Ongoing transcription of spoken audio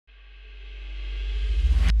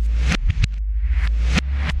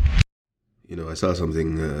I saw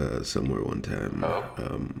something somewhere one time. Oh,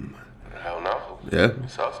 how novel. Yeah? You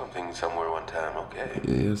saw something somewhere one time, okay.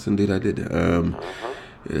 Yes, indeed, I did.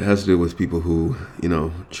 It has to do with people who,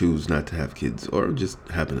 choose not to have kids or just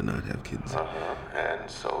happen to not have kids. And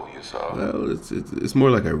so you saw. Well, it's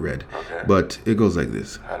more like I read. Okay. But it goes like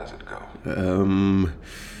this. How does it go?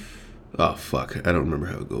 Oh, fuck. I don't remember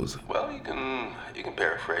how it goes. Well, you can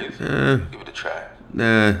paraphrase. Give it a try.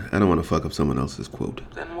 Nah, I don't want to fuck up someone else's quote.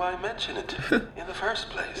 Then why mention it in the first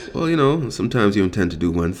place? Well, sometimes you intend to do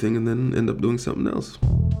one thing and then end up doing something else.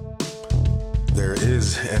 There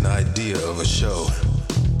is an idea of a show,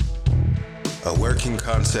 a working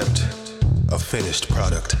concept, a finished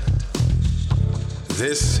product.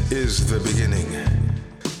 This is the beginning,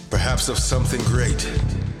 perhaps of something great.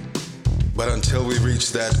 But until we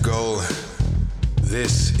reach that goal,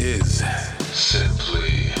 this is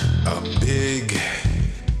simply a big,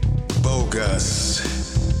 bogus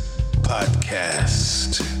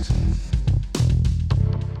podcast.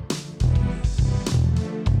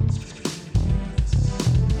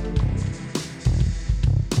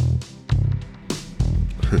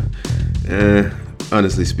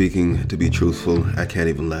 Honestly speaking, to be truthful, I can't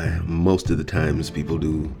even lie. Most of the times people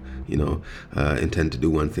do, intend to do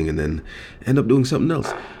one thing and then end up doing something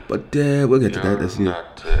else. But we'll get to that. That's,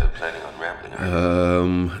 Not planning on rambling, are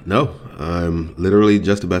you? No, I'm literally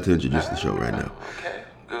just about to introduce the show right now. Okay,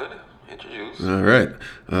 good. Introduce. All right.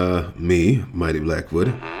 Me, Mighty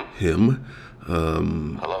Blackwood. Him.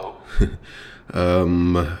 Hello.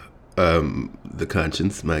 The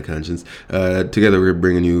Conscience, my Conscience. Together we're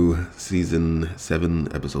bringing you season 7,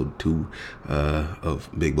 episode 2 of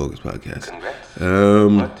Big Bogus Podcast. Congrats.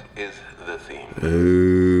 What is the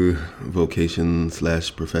theme?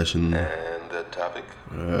 Vocation/profession. And the topic?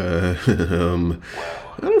 I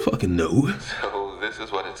don't fucking know. So this is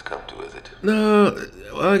what it's come to, is it? No,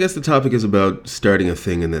 well, I guess the topic is about starting a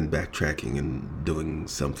thing and then backtracking and doing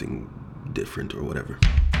something different or whatever.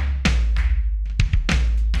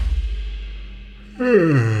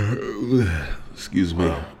 Excuse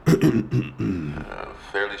me.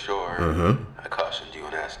 Fairly sure. I cautioned you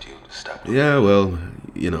and asked you to stop. Yeah, well,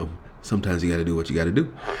 sometimes you gotta do what you gotta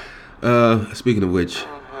do. Speaking of which,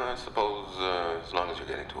 I suppose as long as you're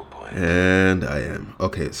getting to a point. and I am.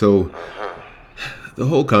 Okay, so the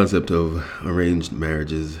whole concept of arranged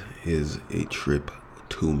marriages is a trip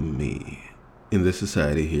to me in this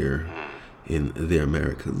society here in the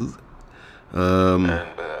Americas. And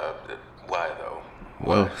why though?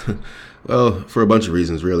 Well, for a bunch of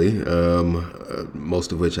reasons, really.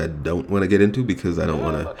 Most of which I don't want to get into because I don't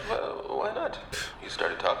want to. Well, why not? You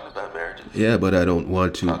started talking about marriages. Yeah, but I don't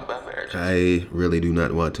want to. Talk about marriages. I really do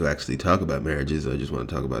not want to actually talk about marriages. I just want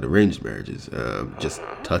to talk about arranged marriages. Just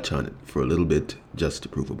touch on it for a little bit, just to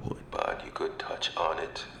prove a point. But you could touch on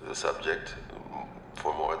it, the subject,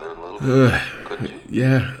 for more than a little bit, couldn't you?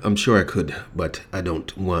 Yeah, I'm sure I could, but I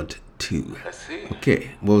don't want to. I see.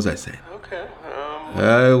 Okay, what was I saying? Okay.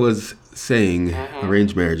 I was saying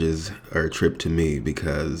arranged marriages are a trip to me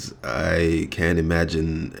because I can't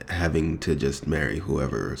imagine having to just marry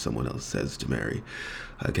whoever someone else says to marry.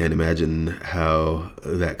 I can't imagine how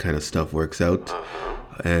that kind of stuff works out.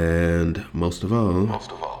 And most of all,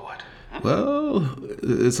 Most of all, what? well,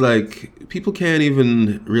 it's like people can't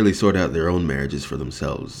even really sort out their own marriages for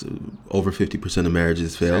themselves. Over 50% of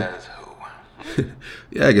marriages fail. Says who?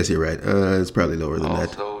 Yeah, I guess you're right. It's probably lower than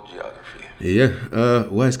that. Also geography. Yeah,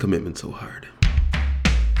 why is commitment so hard?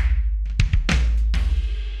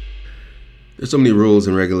 There's so many rules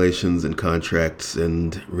and regulations and contracts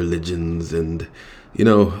and religions and,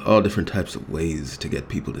 all different types of ways to get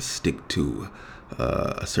people to stick to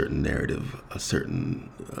a certain narrative, a certain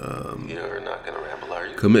You're not gonna ramble, are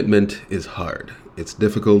you? commitment is hard. It's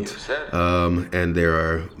difficult, You said. and there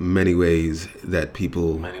are many ways that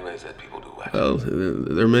people Many ways that people do what? Well,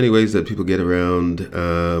 there are many ways that people get around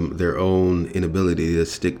their own inability to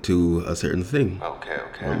stick to a certain thing. Okay.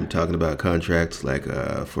 I'm talking about contracts like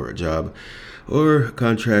for a job or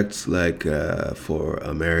contracts like for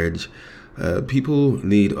a marriage. People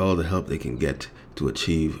need all the help they can get to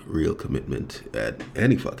achieve real commitment at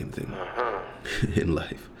any fucking thing in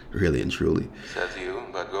life, really and truly. Says you,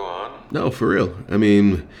 but go on. No, for real. I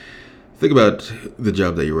mean, think about the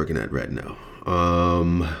job that you're working at right now.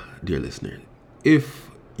 Dear listener, if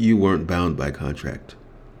you weren't bound by contract,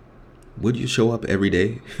 would you show up every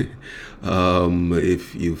day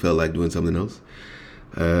if you felt like doing something else?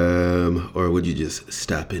 Or would you just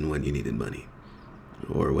stop in when you needed money?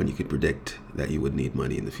 Or when you could predict that you would need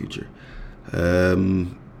money in the future?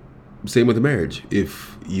 Same with a marriage.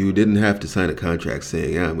 If you didn't have to sign a contract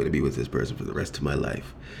saying, I'm going to be with this person for the rest of my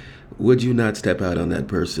life, would you not step out on that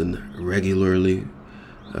person regularly,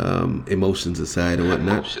 emotions aside and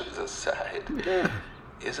whatnot? Emotions aside. Yeah.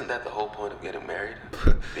 Isn't that the whole point of getting married?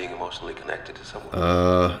 Being emotionally connected to someone?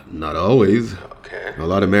 Not always. Okay. A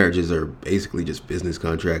lot of marriages are basically just business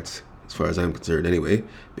contracts, as far as I'm concerned anyway,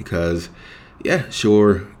 because, yeah,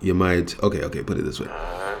 sure, you might, okay, put it this way.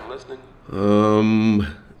 I'm listening.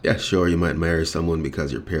 Yeah, sure, you might marry someone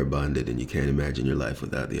because you're pair bonded and you can't imagine your life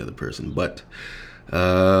without the other person, but,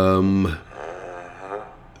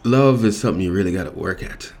 love is something you really gotta work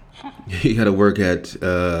at. You gotta work at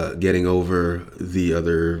getting over the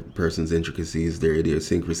other person's intricacies, their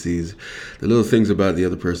idiosyncrasies, the little things about the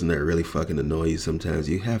other person that really fucking annoy you sometimes.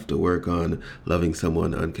 You have to work on loving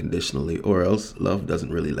someone unconditionally, or else love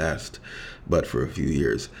doesn't really last but for a few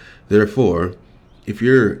years. Therefore, if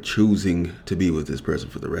you're choosing to be with this person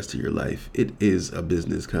for the rest of your life, it is a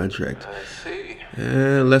business contract. I see.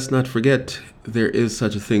 And let's not forget, there is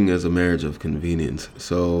such a thing as a marriage of convenience.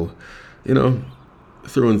 So, you know,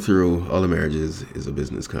 through and through, all the marriages is a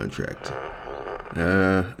business contract.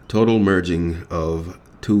 Total merging of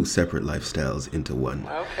two separate lifestyles into one.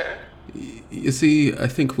 Okay. You see, I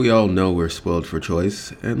think we all know we're spoiled for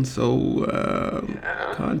choice, and so,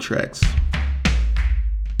 contracts.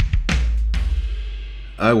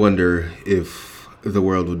 I wonder if the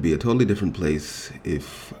world would be a totally different place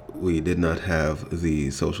if we did not have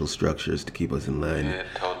the social structures to keep us in line. It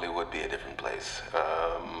totally would be a different place.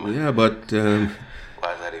 Yeah, but,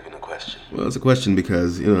 Why is that even a question? well, it's a question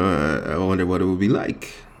because, you know, I wonder what it would be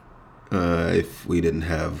like if we didn't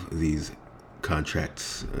have these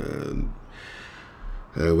contracts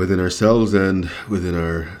within ourselves and within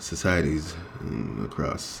our societies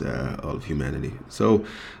across all of humanity. So,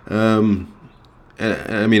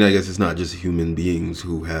 I mean, I guess it's not just human beings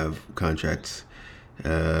who have contracts.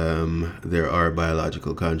 There are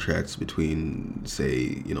biological contracts between,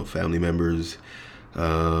 say, you know, family members,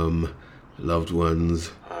 loved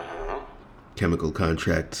ones, chemical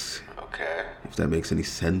contracts, Okay. if that makes any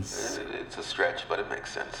sense. It's a stretch, but it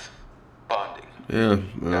makes sense. Bonding.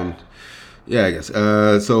 Yeah, yeah, I guess.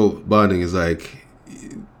 So bonding is like,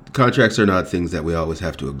 contracts are not things that we always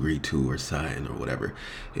have to agree to or sign or whatever.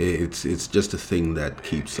 It's just a thing that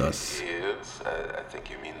keeps us. Is, I think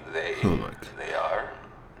you mean they. Oh my God. They are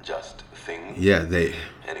just things. Yeah, they.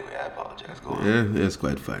 Anyway, I apologize. Go on. Yeah, it's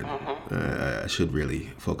quite fine. I should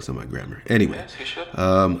really focus on my grammar. Anyway, Yes, you should.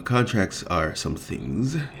 contracts are some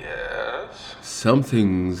things. Yes. Some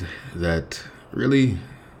things that really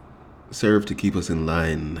serve to keep us in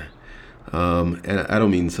line. And I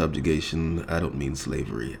don't mean subjugation. I don't mean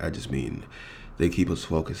slavery. I just mean they keep us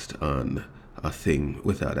focused on a thing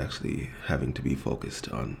without actually having to be focused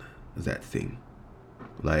on that thing.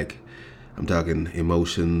 Like, I'm talking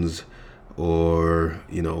emotions or,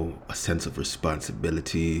 you know, a sense of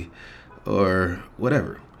responsibility or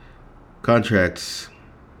whatever. Contracts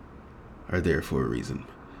are there for a reason.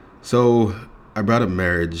 So I brought up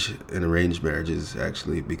marriage and arranged marriages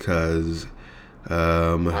actually because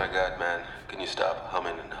My God, man. Can you stop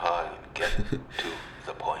humming and hawing and get to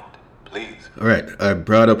the point, please? all right, I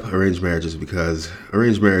brought up arranged marriages because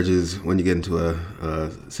arranged marriages, when you get into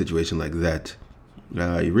a situation like that,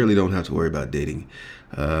 you really don't have to worry about dating.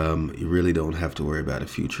 You really don't have to worry about a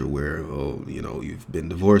future where, you know, you've been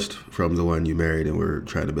divorced from the one you married and were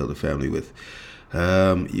trying to build a family with.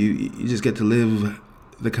 You just get to live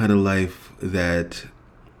the kind of life that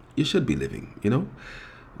you should be living, you know?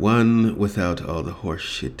 One without all the horse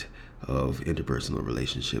shit of interpersonal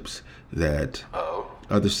relationships that Oh,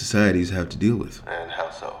 other societies have to deal with. and how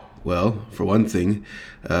so? Well, for one thing,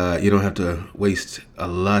 you don't have to waste a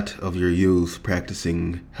lot of your youth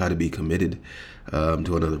practicing how to be committed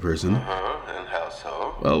to another person. And how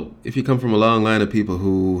so? Well, if you come from a long line of people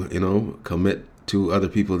who, you know, commit to other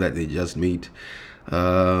people that they just meet,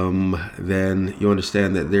 then you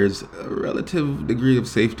understand that there's a relative degree of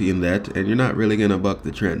safety in that, and you're not really going to buck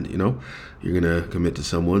the trend, you know? You're going to commit to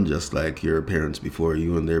someone just like your parents before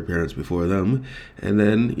you and their parents before them, and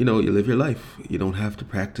then, you know, you live your life. You don't have to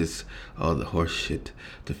practice all the horse shit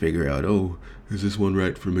to figure out, oh, is this one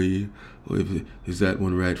right for me? Or is that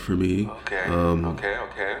one right for me? Okay,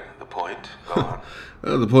 okay. The point. Go on.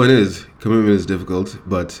 Well, the point is, commitment is difficult,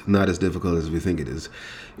 but not as difficult as we think it is.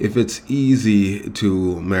 If it's easy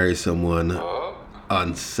to marry someone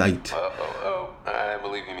on site, I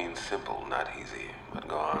believe you mean simple, not easy. But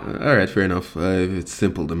go on. all right, fair enough. If it's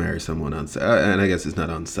simple to marry someone on site, and I guess it's not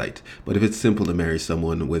on site, but if it's simple to marry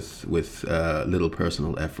someone with little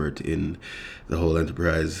personal effort in the whole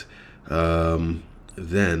enterprise, then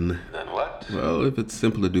Then what? well, if it's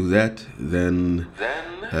simple to do that, then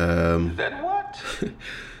Then what?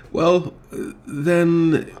 well,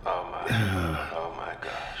 then Oh my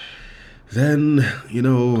gosh. then,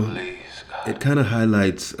 Please, God. it kind of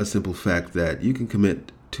highlights a simple fact that you can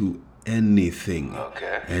commit to anything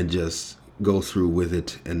Okay. and just go through with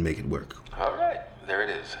it and make it work. All right. There it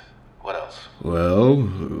is. What else? Well,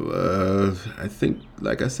 I think,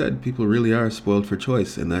 like I said, people really are spoiled for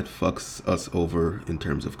choice, and that fucks us over in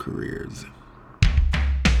terms of careers.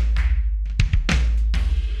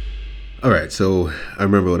 All right, so I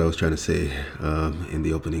remember what I was trying to say in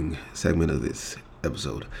the opening segment of this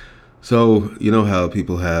episode. So, you know how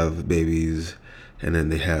people have babies, and then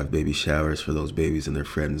they have baby showers for those babies, and their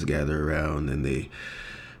friends gather around, and the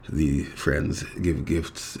friends give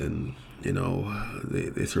gifts, and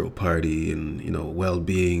they throw a party, and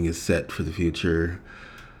well-being is set for the future.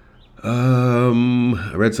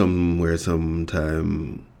 I read somewhere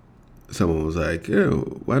sometime someone was like,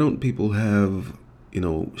 why don't people have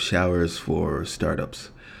showers for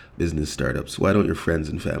startups, business startups? Why don't your friends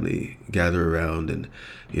and family gather around and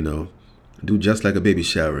do just like a baby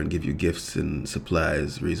shower and give you gifts and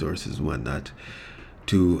supplies, resources, and whatnot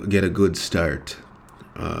to get a good start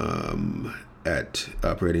at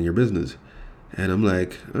operating your business? And I'm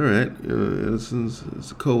like, all right, it's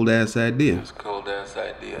a cold ass idea. It's a cold ass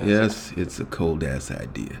idea. Yes, it's a cold ass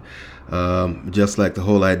idea. Just like the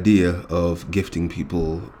whole idea of gifting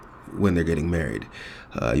people when they're getting married.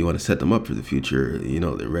 You want to set them up for the future.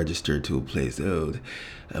 They're registered to a place. Oh,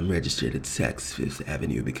 I'm registered at Saks Fifth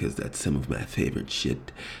Avenue because that's some of my favorite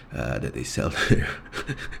shit that they sell there.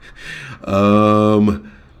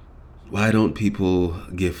 Why don't people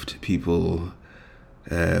gift people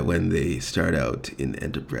when they start out in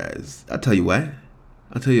enterprise? I'll tell you why.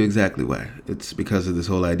 I'll tell you exactly why. It's because of this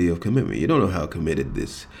whole idea of commitment. You don't know how committed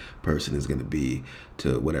this person is going to be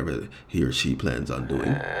to whatever he or she plans on doing.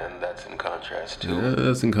 And that's in contrast to...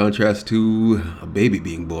 That's in contrast to a baby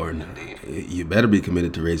being born. Indeed. You better be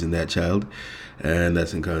committed to raising that child. And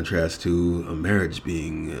that's in contrast to a marriage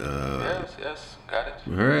being... Yes, got it.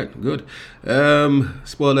 All right, good.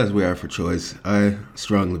 Spoiled as we are for choice, I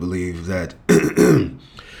strongly believe that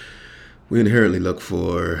we inherently look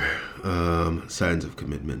for signs of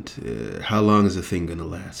commitment. How long is a thing going to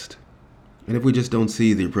last? And if we just don't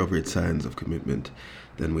see the appropriate signs of commitment,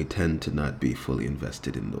 then we tend to not be fully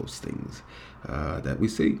invested in those things that we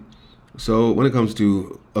see. So when it comes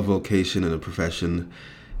to a vocation and a profession,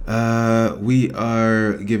 we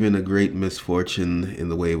are given a great misfortune in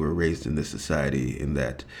the way we're raised in this society, in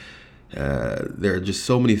that there are just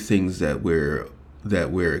so many things that we're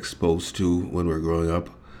exposed to when we're growing up.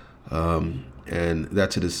 And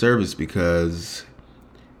that's a disservice because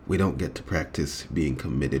we don't get to practice being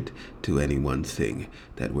committed to any one thing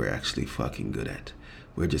that we're actually fucking good at.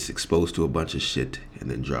 We're just exposed to a bunch of shit and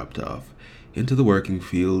then dropped off into the working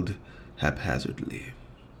field haphazardly.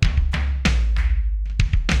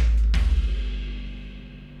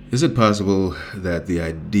 Is it possible that the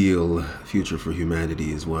ideal future for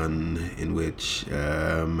humanity is one in which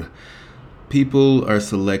people are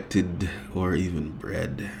selected or even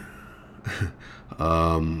bred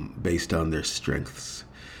based on their strengths?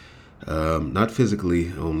 Not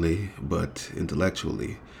physically only, but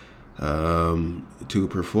intellectually, to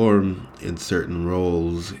perform in certain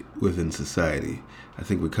roles within society. I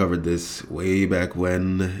think we covered this way back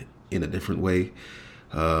when in a different way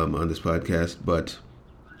on this podcast, but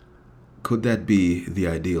could that be the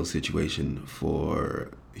ideal situation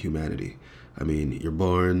for humanity? I mean, you're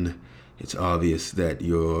born, it's obvious that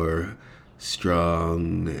you're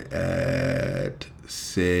strong at,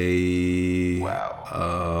 say... Wow.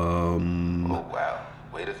 Oh, wow.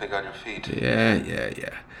 Way to think on your feet. Yeah.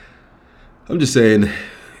 I'm just saying,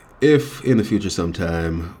 if in the future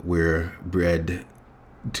sometime we're bred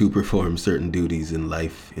to perform certain duties in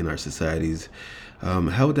life, in our societies,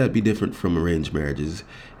 how would that be different from arranged marriages?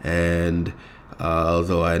 And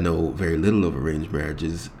although I know very little of arranged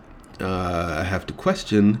marriages, I have to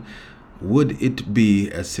question, would it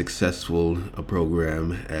be as successful a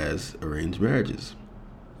program as arranged marriages?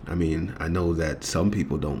 I mean, I know that some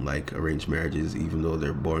people don't like arranged marriages, even though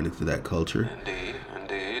they're born into that culture. Indeed.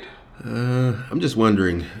 I'm just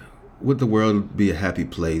wondering, would the world be a happy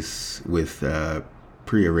place with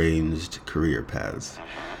prearranged career paths?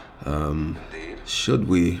 Indeed. Should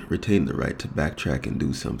we retain the right to backtrack and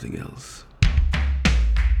do something else?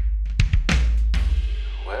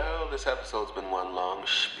 Well, this episode's been one long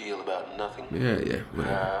spiel about nothing. Yeah,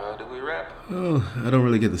 whatever. How do we wrap? Oh, I don't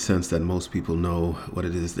really get the sense that most people know what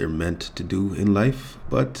it is they're meant to do in life.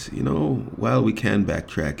 But, while we can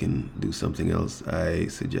backtrack and do something else, I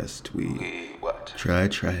suggest we what? Try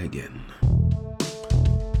again.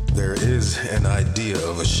 There is an idea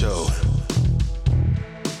of a show,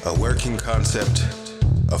 a working concept,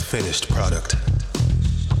 a finished product.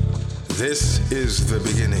 This is the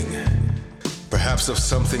beginning, perhaps of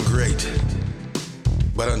something great.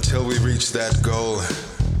 But until we reach that goal,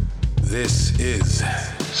 this is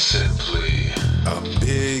simply a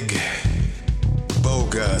big,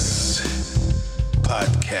 bogus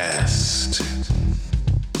podcast.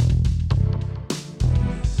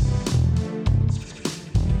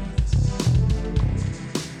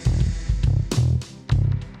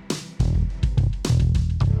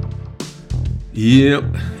 Yep.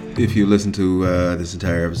 If you listen to this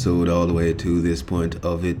entire episode all the way to this point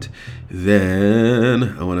of it,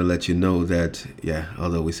 then I want to let you know that,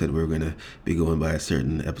 although we said we were going to be going by a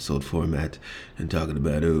certain episode format and talking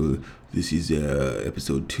about, this is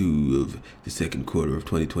episode 2 of the second quarter of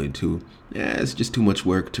 2022. It's just too much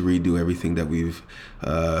work to redo everything that we've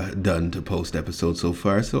done to post episodes so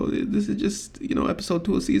far. So this is just, episode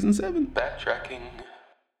 2 of season 7. Backtracking.